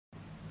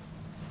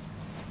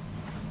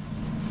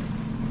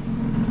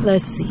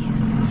Let's see.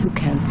 2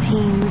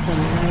 canteens, a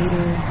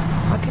lighter,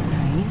 pocket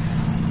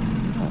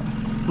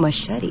knife,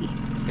 machete.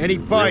 Any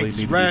bites,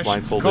 really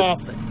rashes,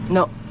 coughing?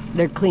 No,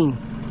 they're clean.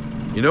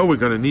 You know we're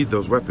gonna need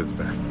those weapons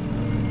back.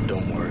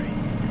 Don't worry.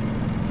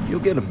 You'll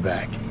get them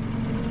back.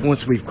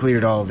 Once we've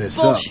cleared all this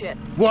Bullshit.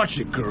 up. Watch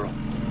it, girl.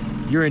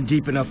 You're in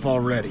deep enough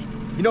already.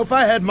 You know, if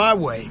I had my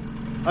way,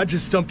 I'd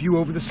just dump you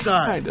over the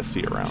side. Trying to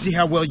see around. See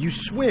how well you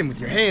swim with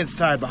your hands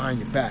tied behind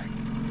your back.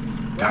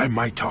 Guy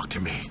might talk to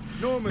me.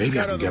 Maybe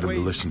I can get him to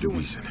listen to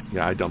reason.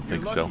 Yeah, I don't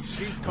think so.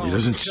 He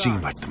doesn't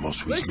seem like the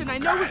most reasonable Listen, I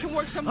know guy. we can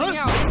work something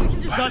out. We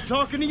can just... Stop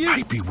talking to you?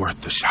 Might be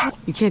worth the shot.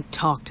 You can't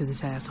talk to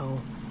this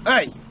asshole.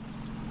 Hey,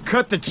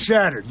 cut the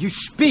chatter. You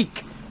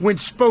speak when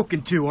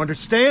spoken to,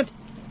 understand?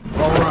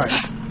 All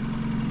right.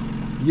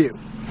 You.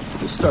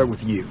 We'll start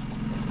with you.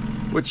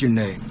 What's your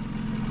name?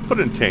 Put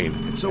in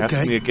Tane. It's okay.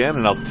 Ask me again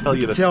and I'll tell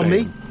you the Tell same.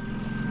 me?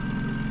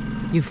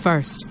 You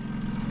first.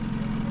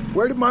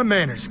 Where did my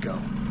manners go?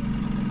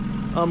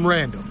 I'm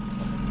Randall.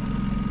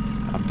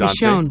 I'm Dante.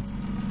 Michonne.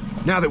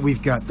 Now that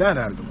we've got that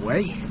out of the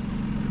way,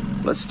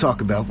 let's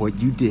talk about what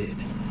you did.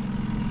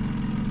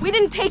 We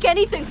didn't take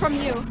anything from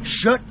you.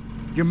 Shut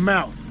your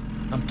mouth.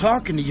 I'm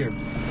talking to your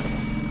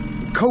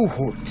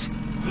cohort.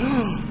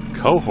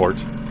 Cohort?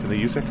 Can they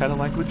use that kind of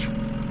language?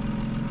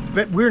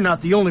 Bet we're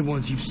not the only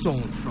ones you've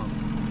stolen from.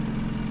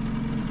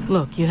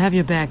 Look, you have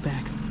your bag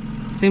back.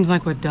 Seems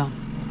like we're done.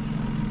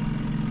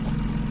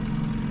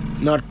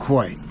 Not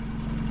quite.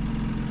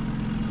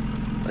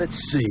 Let's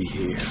see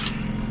here.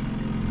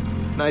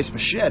 Nice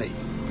machete.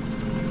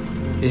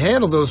 You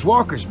handled those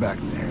walkers back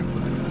there,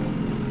 but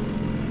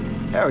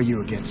how are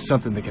you against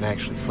something that can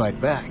actually fight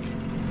back?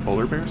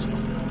 Polar bears?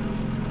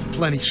 It's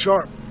plenty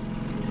sharp.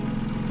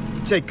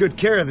 You take good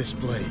care of this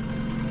blade.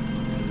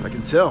 I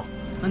can tell.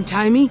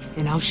 Untie me,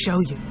 and I'll show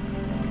you.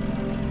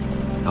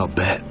 I'll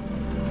bet.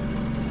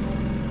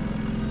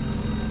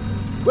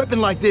 Weapon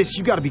like this,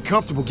 you gotta be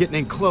comfortable getting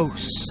in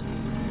close.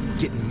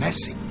 Getting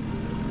messy.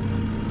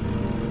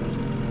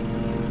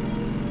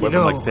 You Weapon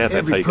know, like that, that's how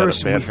every you got a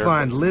person bad we haircut.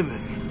 find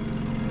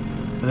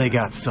living, they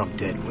got some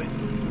dead with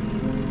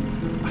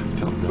them. I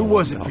don't know Who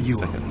was what it for I'm you,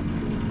 saying. Uncle?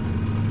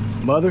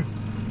 Mother?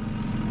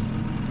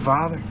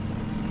 Father?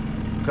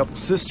 A couple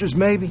sisters,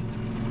 maybe?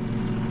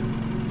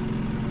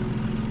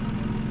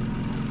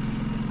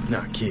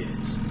 Not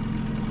kids.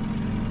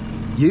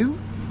 You?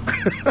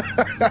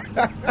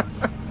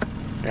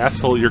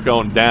 Asshole, you're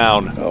going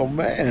down. Oh,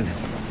 man.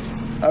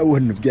 I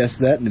wouldn't have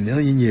guessed that in a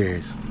million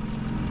years.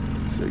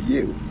 So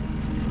you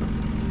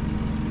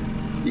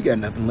got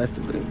nothing left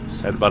to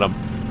lose. Headbutt him.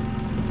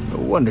 No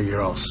wonder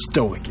you're all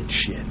stoic and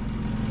shit.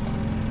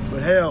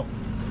 But hell,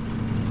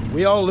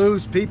 we all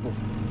lose people.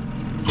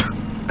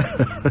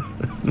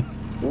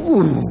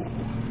 Ooh,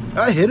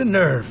 I hit a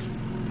nerve.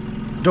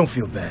 Don't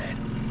feel bad.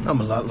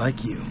 I'm a lot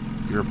like you.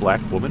 You're a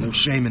black woman? No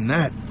shame in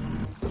that.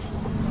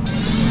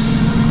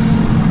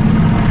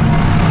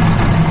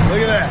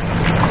 Look at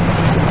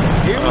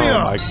that. Here we Oh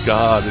are. my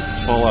god,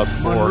 it's Fallout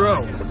 4.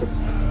 Monroe.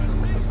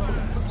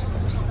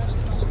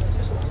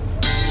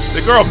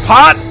 The girl,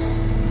 pot?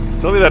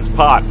 Tell me that's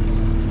pot.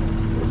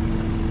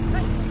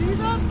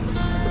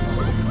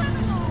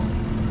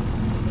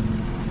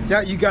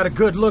 Doubt you got a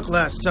good look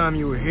last time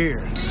you were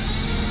here.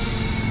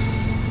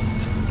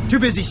 Too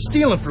busy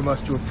stealing from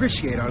us to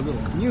appreciate our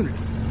little community.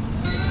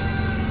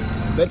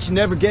 Bet you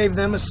never gave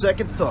them a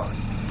second thought.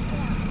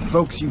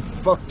 Folks you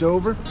fucked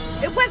over.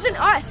 It wasn't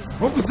us.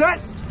 What was that?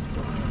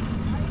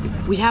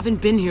 We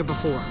haven't been here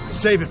before.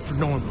 Save it for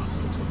Norma.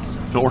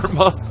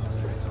 Norma?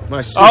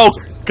 My sister. Oh,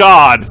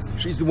 God!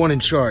 She's the one in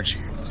charge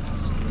here.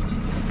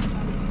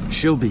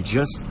 She'll be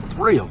just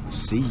thrilled to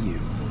see you.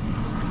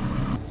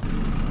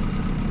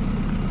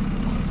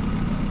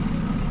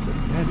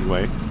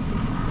 Anyway.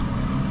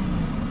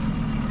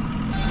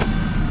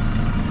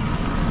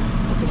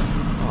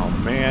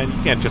 Oh, man, you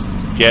can't just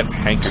get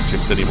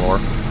handkerchiefs anymore.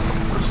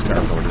 Or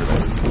scarf, whatever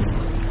that is.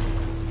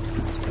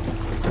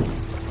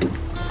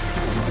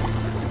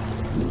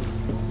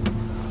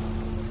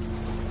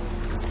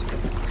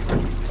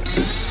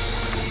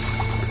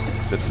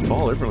 It's at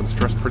fall. Everyone's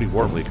dressed pretty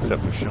warmly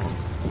except Michonne.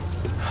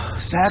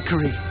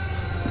 Zachary!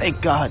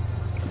 Thank God.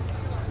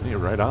 You're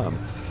right on.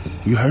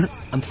 You hurt?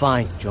 I'm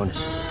fine,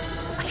 Jonas.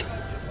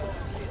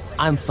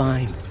 I'm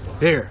fine.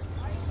 Here.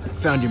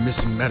 Found your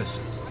missing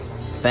medicine.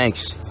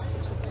 Thanks.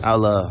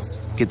 I'll,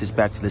 get this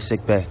back to the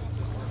sick bay.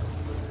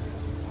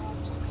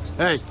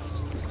 Hey.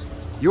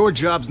 Your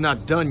job's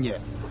not done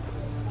yet.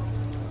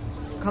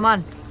 Come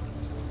on.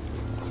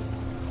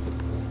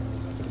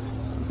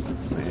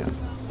 Man.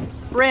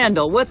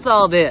 Randall, what's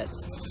all this?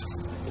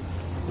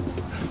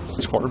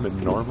 Storm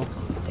and Normal.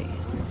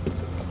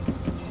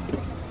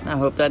 I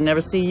hope I'd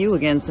never see you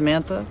again,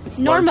 Samantha.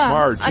 Norma,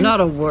 Marge.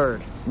 Not a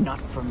word. Not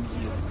from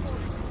you.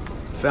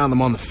 Found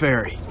them on the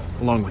ferry,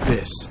 along with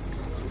this.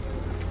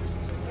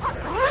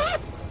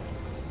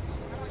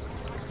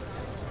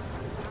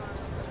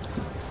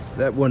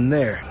 That one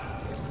there.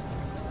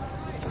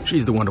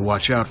 She's the one to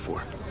watch out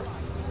for.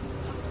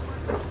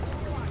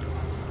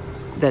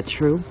 That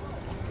true?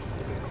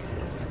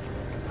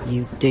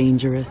 You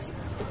dangerous.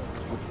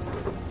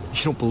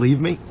 You don't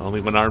believe me?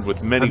 Only when armed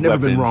with many I've never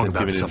been weapons wrong and about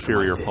given something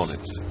inferior like this.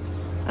 opponents.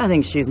 I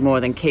think she's more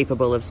than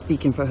capable of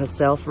speaking for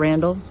herself,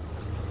 Randall.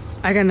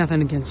 I got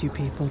nothing against you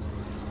people.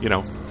 You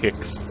know,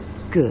 Hicks.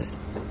 Good.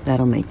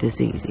 That'll make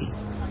this easy.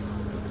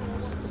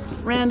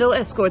 Randall,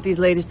 escort these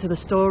ladies to the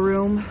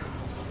storeroom.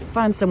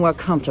 Find somewhere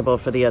comfortable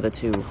for the other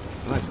two.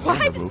 Nice What?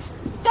 camera move.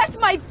 That's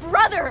my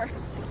brother!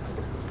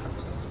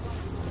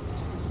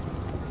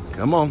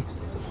 Come on.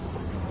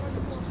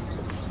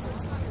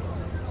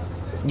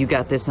 You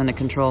got this under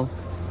control?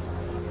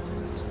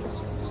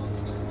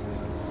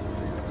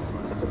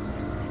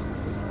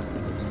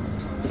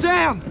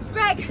 Sam!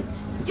 Greg,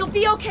 you'll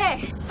be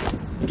okay.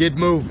 Get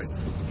moving.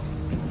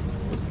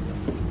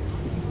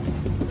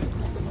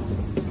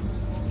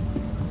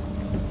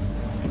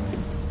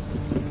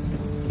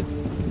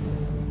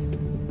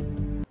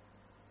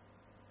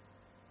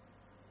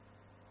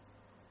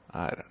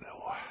 I don't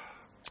know.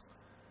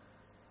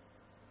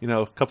 You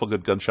know, a couple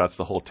good gunshots,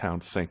 the whole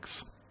town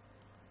sinks.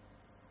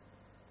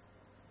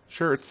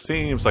 Sure, it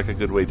seems like a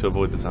good way to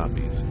avoid the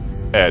zombies.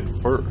 At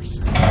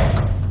first.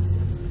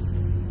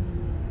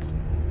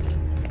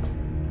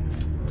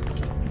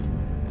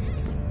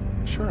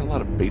 Sure, a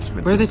lot of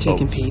basements. Where are they and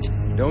taking boats. Pete?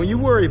 Don't you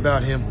worry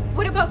about him.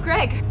 What about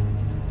Greg?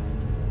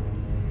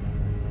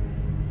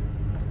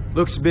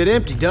 Looks a bit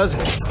empty,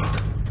 doesn't it?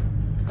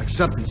 Like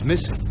something's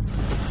missing.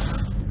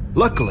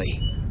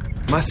 Luckily,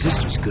 my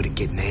sister's good at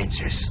getting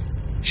answers.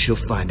 She'll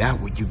find out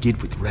what you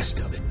did with the rest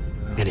of it.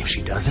 And if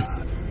she doesn't,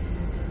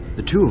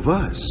 the two of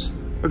us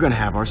are gonna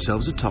have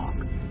ourselves a talk.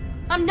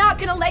 I'm not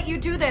gonna let you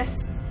do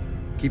this.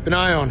 Keep an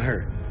eye on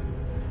her.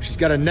 She's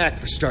got a knack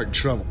for starting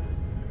trouble.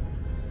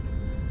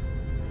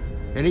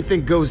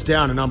 Anything goes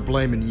down and I'm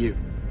blaming you.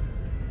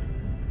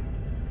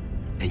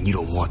 And you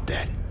don't want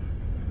that.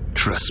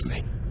 Trust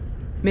me.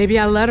 Maybe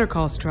I let her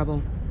cause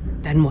trouble.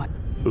 Then what?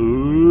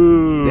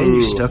 Ooh. Then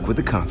you're stuck with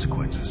the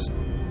consequences.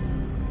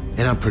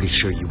 And I'm pretty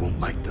sure you won't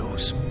like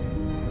those.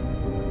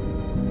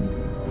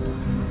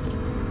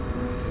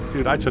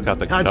 Dude, I took out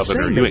the I'd say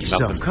governor. You make ain't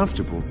yourself nothing.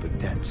 comfortable, but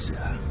that's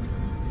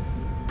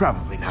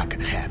probably not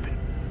gonna happen.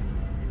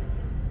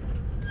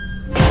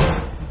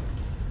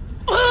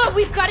 Ugh,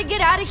 we've got to get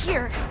out of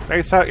here.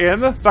 Face her in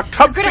the You're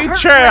comfy gonna hurt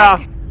chair.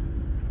 Greg.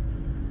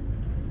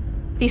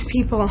 These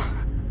people.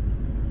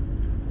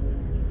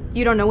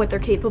 You don't know what they're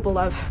capable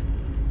of.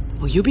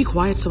 Will you be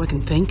quiet so I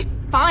can think?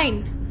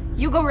 Fine.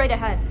 You go right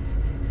ahead.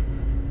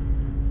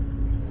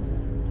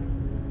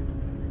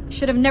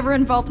 Should have never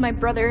involved my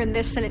brother in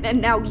this,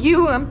 and now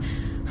you,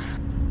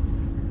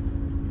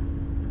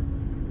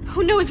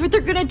 who knows what they're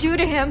gonna do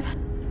to him?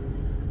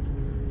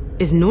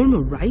 Is Norma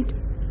right?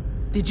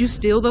 Did you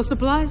steal those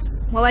supplies?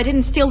 Well, I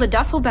didn't steal the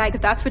duffel bag,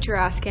 if that's what you're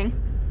asking.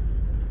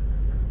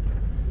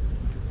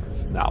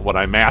 That's not what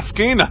I'm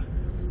asking.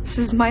 This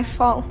is my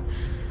fault.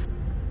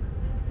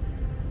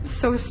 I'm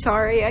so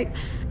sorry.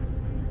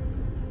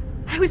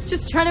 I was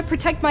just trying to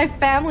protect my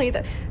family.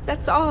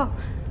 That's all.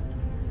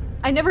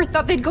 I never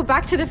thought they'd go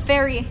back to the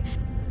ferry.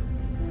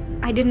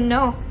 I didn't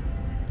know.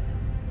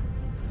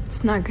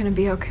 It's not gonna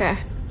be okay.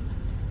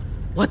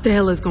 What the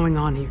hell is going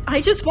on here? I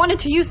just wanted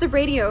to use the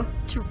radio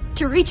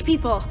to reach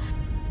people.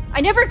 I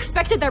never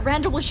expected that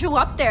Randall would show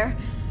up there.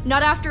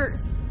 Not after...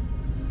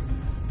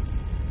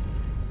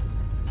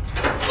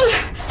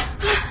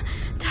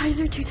 Ties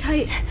are too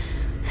tight.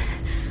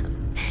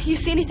 You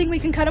see anything we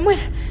can cut him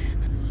with?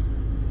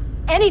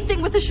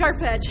 Anything with a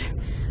sharp edge.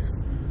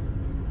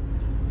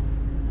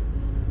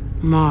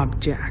 Mob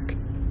Jack.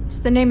 It's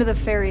the name of the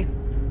ferry.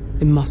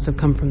 It must have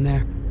come from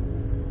there.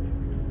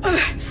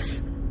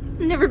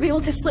 Never be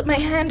able to slip my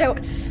hand out.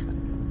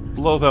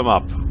 Blow them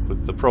up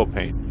with the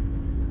propane.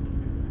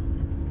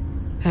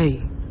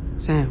 Hey,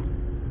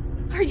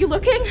 Sam. Are you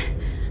looking?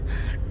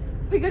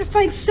 We gotta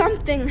find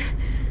something.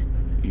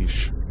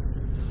 Yeesh.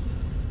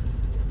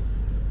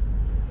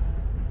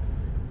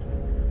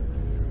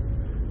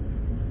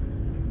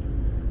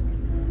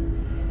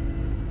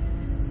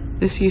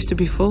 This used to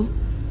be full?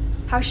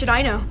 How should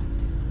I know?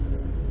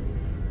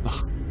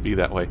 Be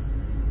that way.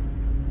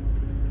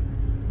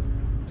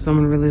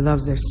 Someone really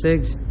loves their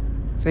cigs.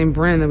 Same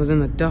brand that was in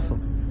the duffel.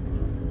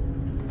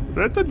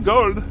 Red and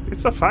gold.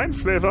 It's a fine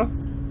flavor.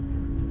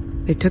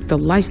 They took the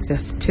life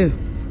vest, too.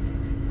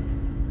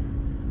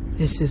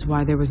 This is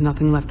why there was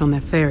nothing left on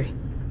that ferry.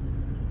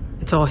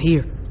 It's all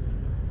here.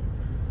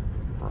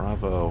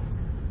 Bravo.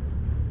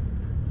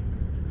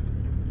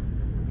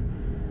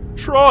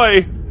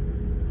 Troy!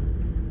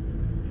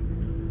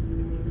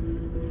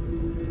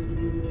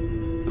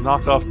 The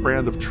knockoff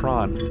brand of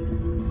Tron.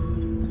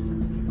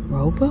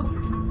 Robo?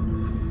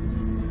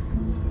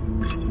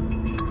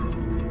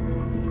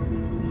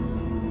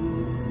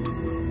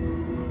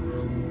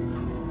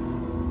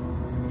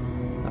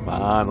 Come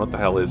on, what the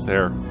hell is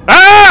there?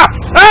 Ah!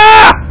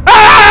 Ah!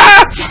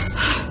 Ah!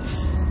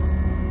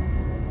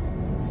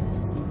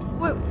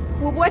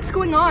 What's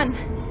going on?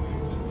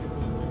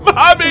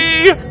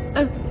 Mommy!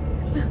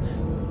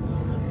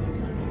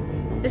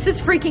 This is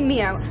freaking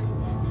me out.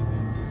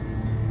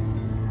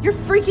 You're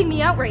freaking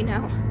me out right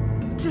now.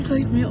 Just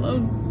leave me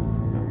alone.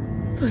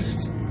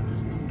 Please.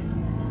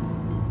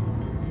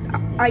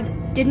 I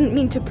didn't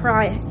mean to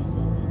pry.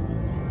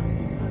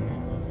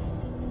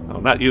 Oh,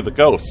 not you, the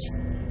ghosts.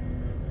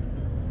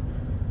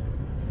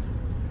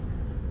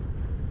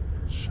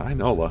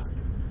 Shinola.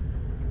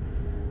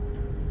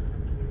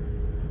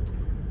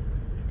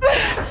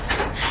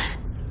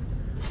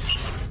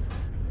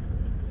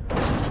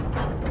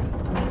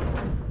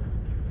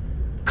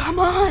 Come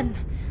on!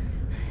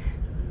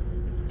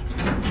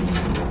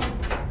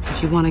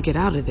 If you want to get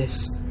out of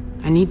this,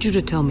 I need you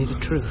to tell me the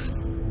truth.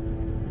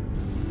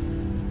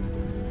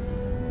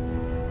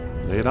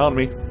 Lay it on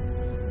me.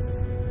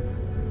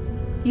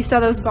 You saw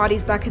those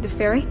bodies back at the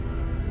ferry?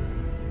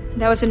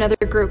 That was another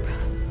group.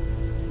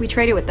 We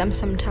traded with them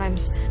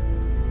sometimes.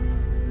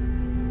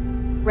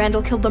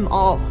 Randall killed them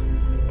all.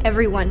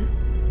 Everyone.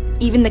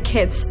 Even the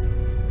kids.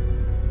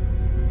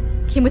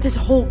 Came with his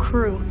whole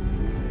crew.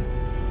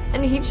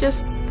 And he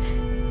just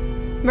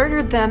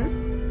murdered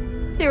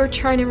them. They were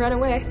trying to run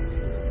away.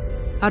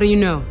 How do you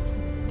know?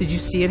 Did you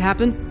see it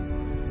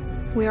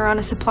happen? We were on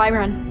a supply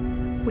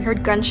run. We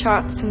heard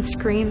gunshots and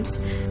screams.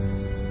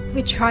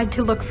 We tried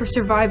to look for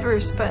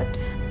survivors, but...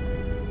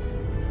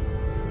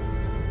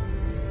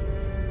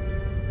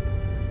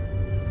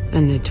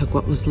 Then they took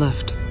what was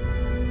left.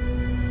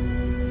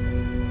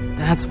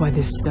 That's why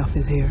this stuff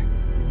is here.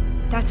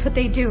 That's what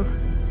they do.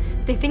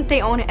 They think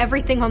they own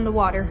everything on the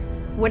water.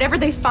 Whatever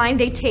they find,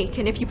 they take,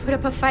 and if you put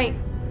up a fight...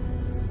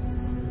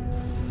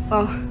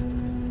 well,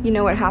 you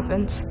know what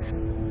happens.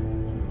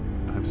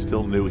 I'm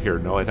still new here.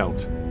 No, I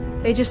don't.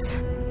 They just...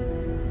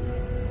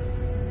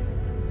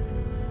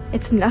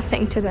 it's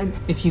nothing to them.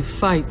 If you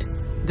fight,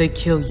 they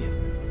kill you.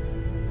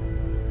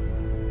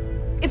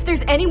 If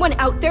there's anyone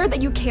out there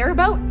that you care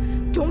about,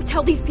 don't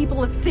tell these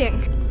people a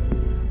thing.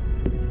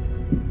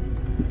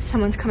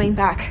 Someone's coming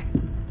back.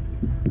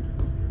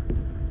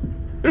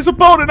 There's a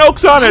boat and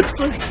Oak's on it! It's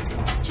loose.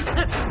 Just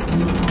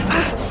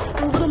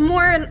a little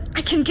more and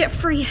I can get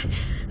free.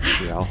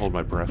 Yeah, I'll hold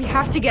my breath. We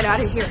have to get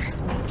out of here.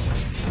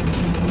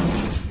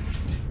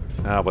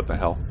 Ah, what the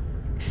hell?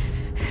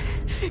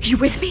 You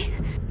with me?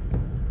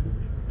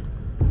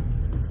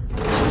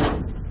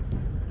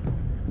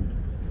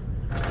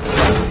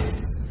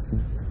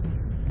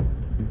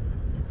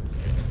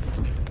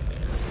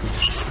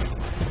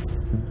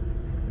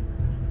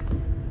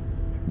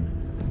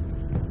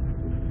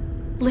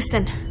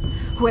 Listen,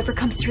 whoever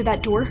comes through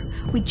that door,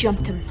 we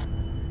jump them.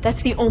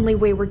 That's the only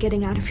way we're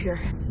getting out of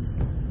here.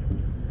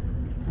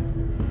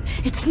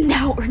 It's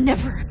now or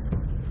never.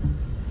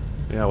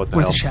 Yeah, what the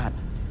Worth hell? a shot.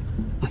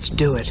 Let's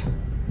do it.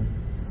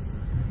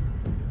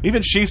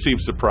 Even she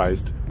seems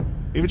surprised.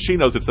 Even she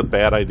knows it's a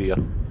bad idea.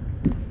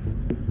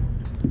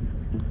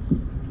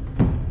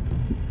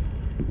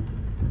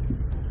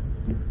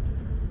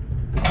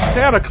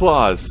 Santa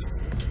Claus!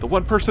 The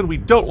one person we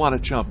don't want to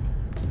jump.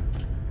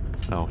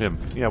 Oh, him.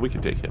 Yeah, we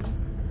can take him.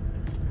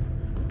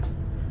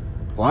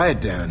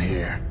 Quiet down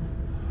here.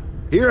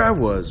 Here I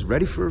was,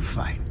 ready for a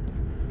fight.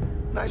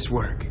 Nice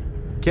work.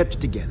 Kept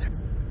it together.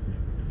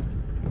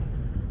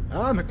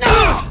 I'm a...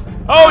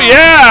 Oh,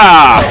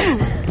 yeah!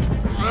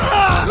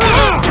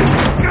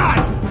 God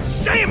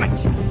damn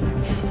it!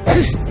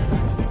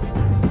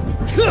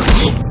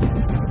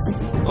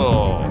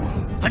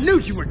 Oh. I knew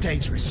you were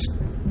dangerous.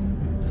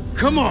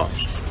 Come on.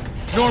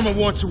 Norma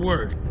wants a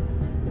word.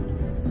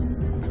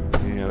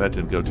 Yeah, that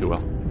didn't go too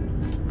well.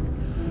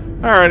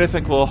 Alright, I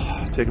think we'll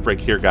take a break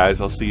here, guys.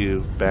 I'll see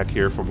you back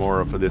here for more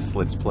of this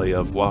Let's Play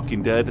of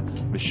Walking Dead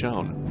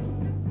Michonne.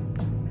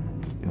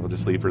 And we'll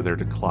just leave her there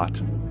to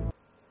clot.